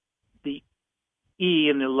E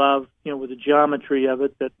in the love, with the geometry of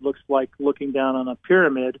it that looks like looking down on a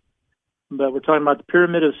pyramid. But we're talking about the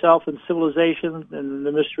pyramid of self and civilization, and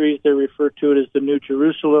the mysteries. They refer to it as the New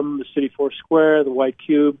Jerusalem, the City Four Square, the White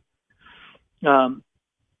Cube, and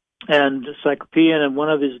Cyclopean. And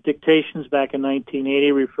one of his dictations back in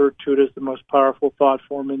 1980 referred to it as the most powerful thought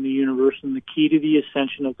form in the universe and the key to the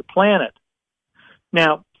ascension of the planet.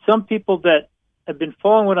 Now, some people that have been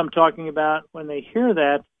following what I'm talking about, when they hear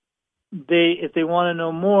that, if they want to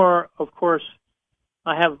know more, of course,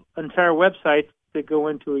 I have entire websites that go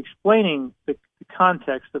into explaining the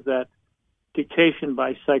context of that dictation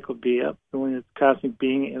by Cyclopea, the cosmic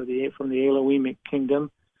being from the Elohimic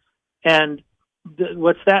kingdom, and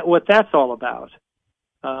what that's all about.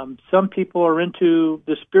 Some people are into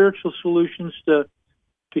the spiritual solutions to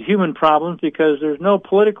human problems because there's no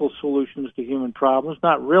political solutions to human problems.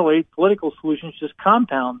 Not really. Political solutions just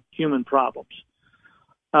compound human problems.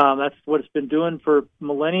 That's what it's been doing for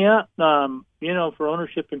millennia, for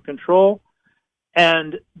ownership and control.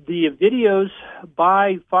 And the videos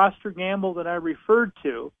by Foster Gamble that I referred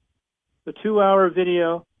to, the 2-hour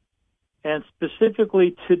video, and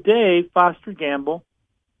specifically today, Foster Gamble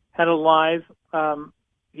had a live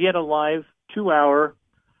 2-hour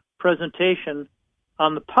presentation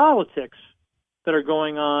on the politics that are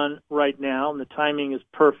going on right now, and the timing is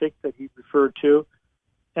perfect that he referred to,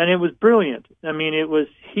 and it was brilliant. I mean,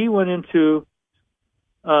 he went into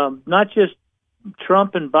not just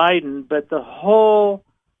Trump and Biden, but the whole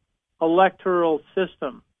electoral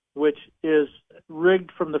system, which is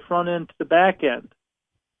rigged from the front end to the back end.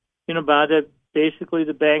 By basically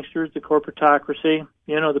the banksters, the corporatocracy,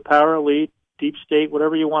 the power elite, deep state,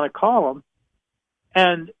 whatever you want to call them.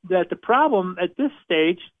 And that the problem at this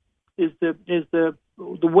stage is the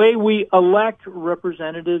way we elect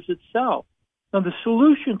representatives itself. Now, the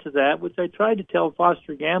solution to that, which I tried to tell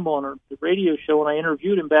Foster Gamble on the radio show when I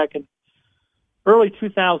interviewed him back in early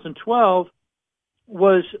 2012,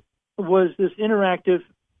 was this interactive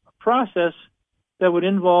process that would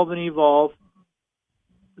involve and evolve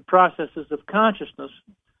the processes of consciousness.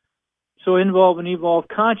 So involve and evolve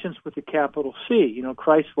conscience with a capital C,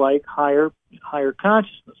 Christ-like, higher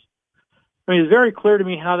consciousness. I mean, it's very clear to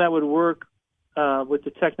me how that would work with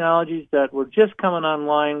the technologies that were just coming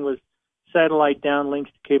online with satellite downlinks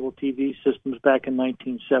to cable TV systems back in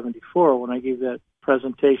 1974 when I gave that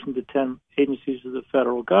presentation to 10 agencies of the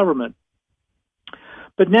federal government.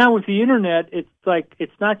 But now with the Internet, it's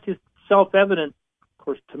not just self-evident, of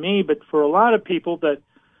course, to me, but for a lot of people that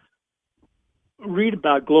read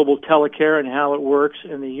about global telecare and how it works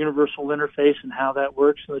and the universal interface and how that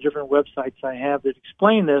works and the different websites I have that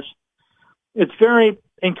explain this, it's very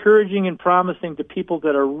encouraging and promising to people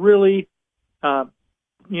that are really,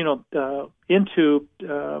 into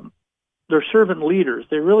their servant leaders.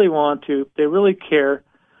 They really care.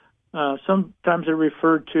 Sometimes they're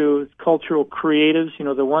referred to as cultural creatives, the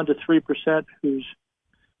 1% to 3% whose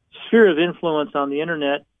sphere of influence on the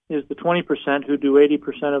Internet is the 20% who do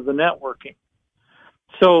 80% of the networking.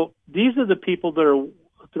 So these are the people that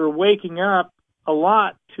are waking up a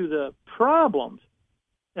lot to the problems,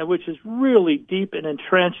 and which is really deep and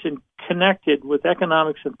entrenched and connected with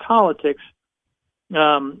economics and politics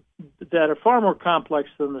that are far more complex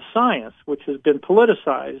than the science, which has been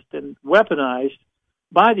politicized and weaponized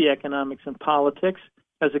by the economics and politics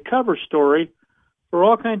as a cover story for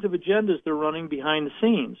all kinds of agendas they're running behind the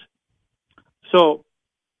scenes. So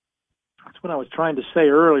that's what I was trying to say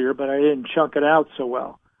earlier, but I didn't chunk it out so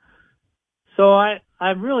well. So I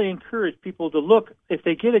really encourage people to look, if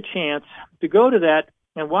they get a chance, to go to that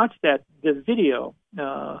and watch the video,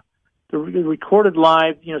 the recorded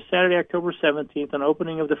live, Saturday, October 17th, an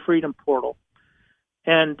opening of the Freedom Portal,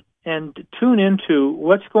 and tune into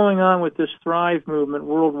what's going on with this Thrive movement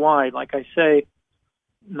worldwide. Like I say,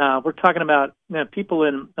 now we're talking about people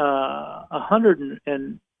in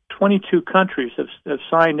 122 countries have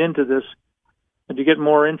signed into this, and to get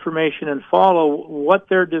more information and follow what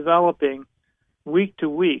they're developing week to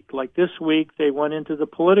week. Like this week, they went into the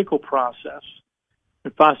political process.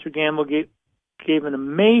 And Foster Gamble gave an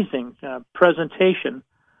amazing presentation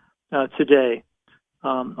today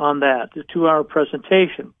on that, the 2-hour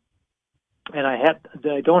presentation. And I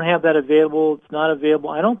don't have that available. It's not available.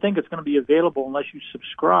 I don't think it's going to be available unless you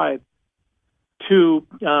subscribe to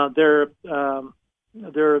their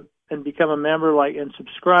and become a member, and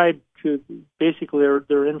subscribe to basically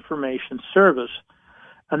their information service,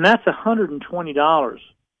 and that's $120.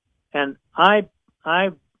 And I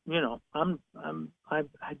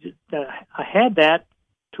had that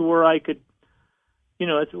to where I could,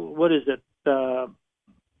 it's, what is it, $10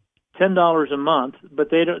 a month, but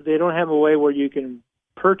they don't have a way where you can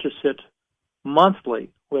purchase it monthly,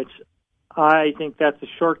 which I think that's a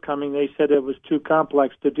shortcoming. They said it was too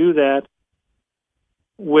complex to do that,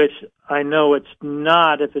 which I know it's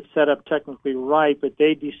not if it's set up technically right, but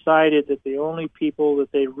they decided that the only people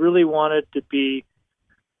that they really wanted to be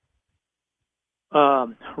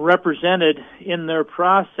represented in their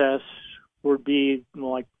process would be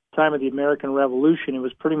like time of the American Revolution. It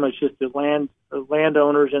was pretty much just the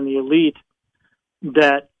landowners and the elite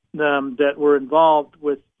that were involved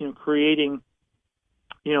with creating,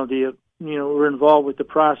 were involved with the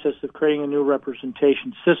process of creating a new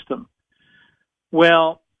representation system.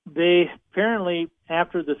 Well, they apparently,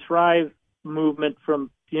 after the Thrive movement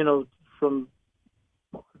from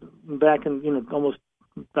back in almost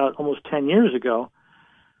 10 years ago,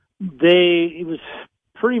 it was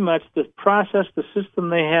pretty much the process, the system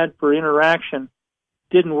they had for interaction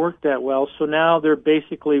didn't work that well. So now they're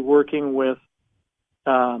basically working with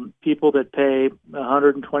people that pay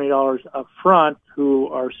 $120 up front who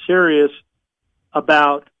are serious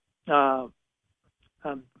about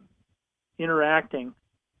interacting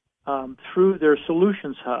through their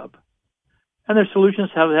Solutions Hub. And their Solutions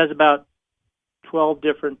Hub has about 12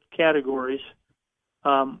 different categories.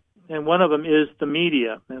 And one of them is the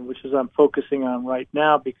media, and which is I'm focusing on right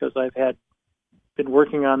now because I've been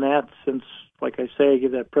working on that since, like I say, I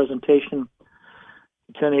gave that presentation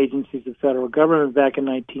to 10 agencies of federal government back in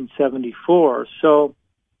 1974. So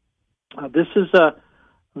this is a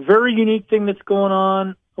very unique thing that's going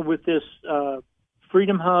on with this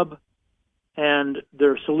Freedom Hub and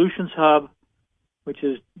their Solutions Hub, which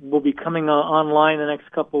will be coming online the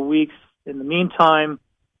next couple of weeks. In the meantime,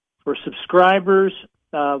 for subscribers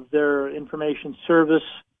of their information service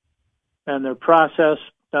and their process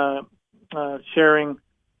sharing,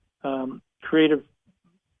 creative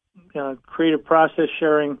process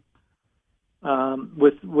sharing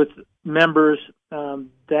with members,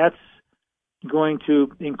 that's going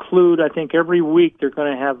to include, I think, every week they're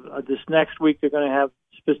going to have, this next week they're going to have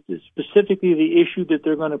specifically the issue that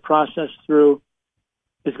they're going to process through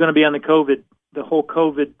is going to be on the whole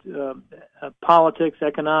COVID politics,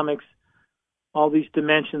 economics, all these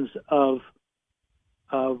dimensions of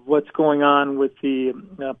what's going on with the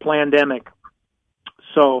pandemic.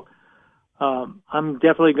 So I'm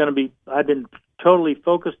definitely going to be, I've been totally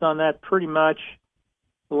focused on that pretty much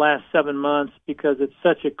the last 7 months because it's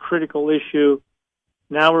such a critical issue.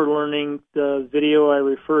 Now we're learning the video I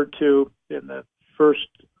referred to in the first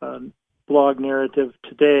blog narrative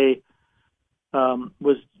today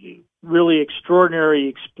was really extraordinary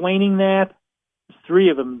explaining that. There's 3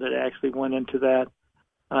 of them that actually went into that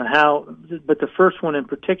on how, but the first one in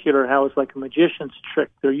particular, how it's like a magician's trick.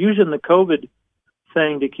 They're using the COVID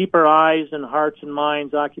thing to keep our eyes and hearts and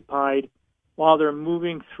minds occupied while they're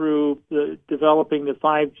moving through developing the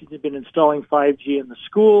 5G. They've been installing 5G in the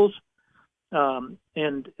schools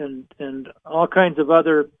and all kinds of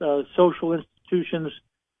other social institutions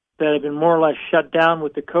that have been more or less shut down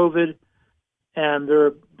with the COVID, and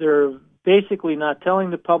they're basically not telling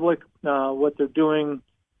the public what they're doing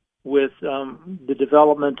with the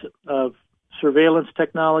development of surveillance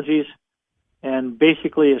technologies and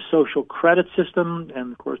basically a social credit system,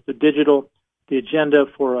 and of course the agenda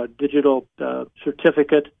for a digital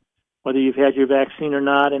certificate, whether you've had your vaccine or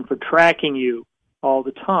not, and for tracking you all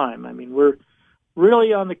the time. I mean, we're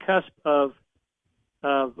really on the cusp of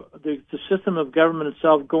the system of government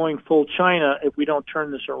itself going full China if we don't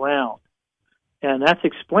turn this around. And that's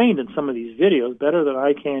explained in some of these videos better than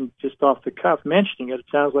I can just off the cuff mentioning it. It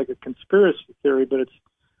sounds like a conspiracy theory, but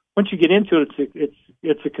once you get into it,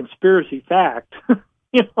 it's a conspiracy fact,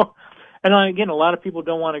 you know. And again, a lot of people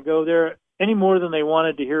don't want to go there any more than they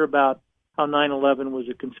wanted to hear about how 9/11 was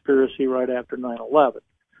a conspiracy right after 9/11.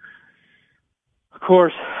 Of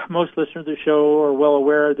course, most listeners to the show are well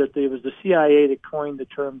aware that it was the CIA that coined the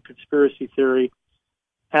term conspiracy theory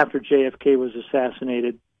after JFK was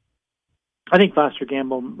assassinated. I think Foster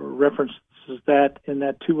Gamble references that in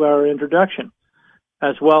that 2-hour introduction,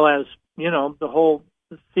 as well as, you know, the whole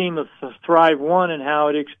theme of Thrive One and how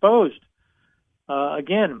it exposed,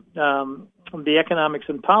 the economics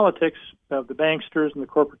and politics of the banksters and the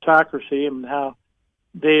corporatocracy and how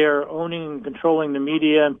they are owning and controlling the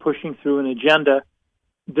media and pushing through an agenda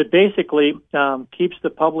that basically keeps the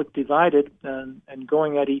public divided and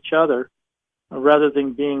going at each other rather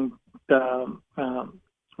than being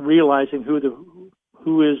realizing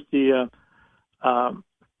who is the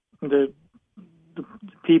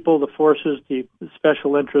people, the forces, the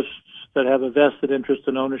special interests that have a vested interest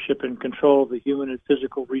in ownership and control of the human and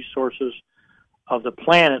physical resources of the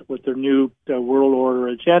planet with their new world order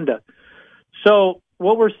agenda. So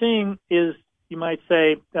what we're seeing is, you might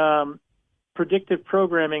say, predictive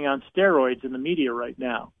programming on steroids in the media right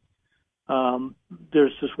now.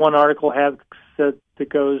 There's this one article that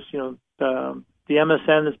goes, the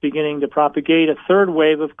MSN is beginning to propagate a third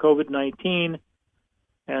wave of COVID-19,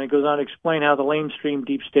 and it goes on to explain how the lamestream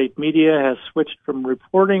deep state media has switched from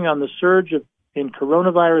reporting on the surge in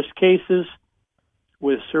coronavirus cases,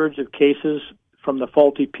 with surge of cases from the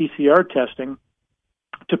faulty PCR testing,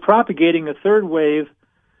 to propagating a third wave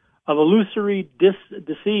of illusory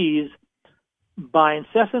disease by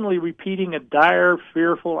incessantly repeating a dire,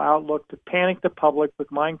 fearful outlook to panic the public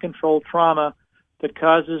with mind-controlled trauma that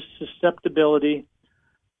causes susceptibility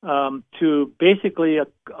to basically a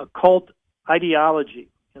cult ideology,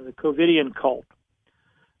 the Covidian cult.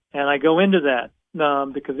 And I go into that,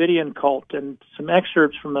 the Covidian cult, and some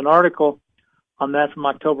excerpts from an article on that from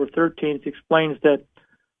October 13th explains that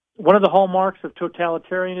one of the hallmarks of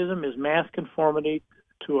totalitarianism is mass conformity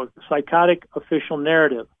to a psychotic official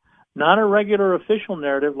narrative, not a regular official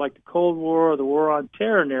narrative like the Cold War or the War on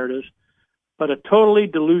Terror narratives, but a totally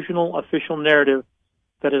delusional official narrative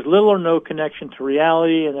that has little or no connection to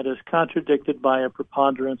reality and that is contradicted by a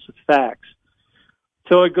preponderance of facts.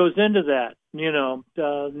 So it goes into that.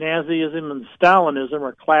 Nazism and Stalinism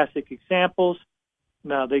are classic examples.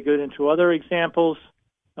 Now they go into other examples.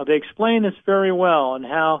 They explain this very well and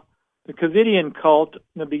how the Covidian cult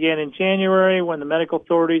began in January when the medical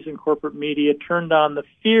authorities and corporate media turned on the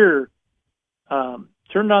fear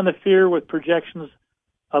with projections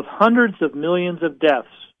of hundreds of millions of deaths.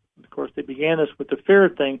 Of course, they began this with the fear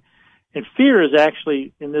thing, and fear is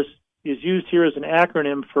actually is used here as an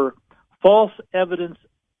acronym for false evidence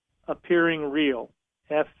appearing real.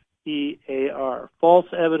 FEAR. False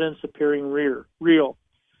evidence appearing real.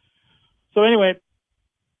 So anyway,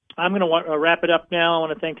 I'm going to wrap it up now. I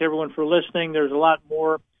want to thank everyone for listening. There's a lot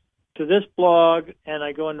more to this blog, and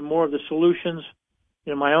I go into more of the solutions,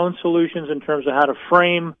 my own solutions in terms of how to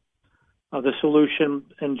frame the solution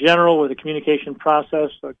in general with the communication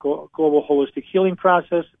process, the global holistic healing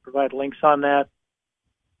process. I provide links on that.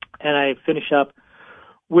 And I finish up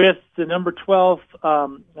with the number 12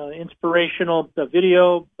 inspirational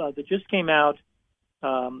video that just came out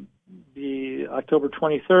the October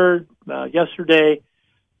 23rd, yesterday,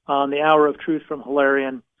 on the Hour of Truth from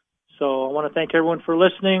Hilarion. So I want to thank everyone for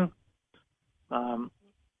listening.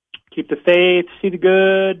 Keep the faith, see the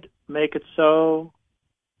good, make it so.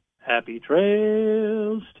 Happy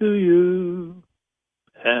trails to you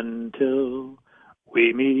until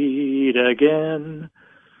we meet again.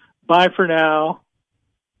 Bye for now.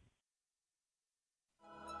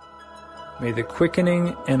 May the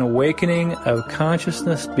quickening and awakening of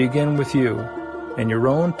consciousness begin with you and your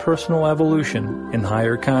own personal evolution in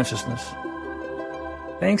higher consciousness.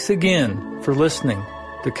 Thanks again for listening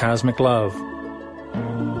to Cosmic Love.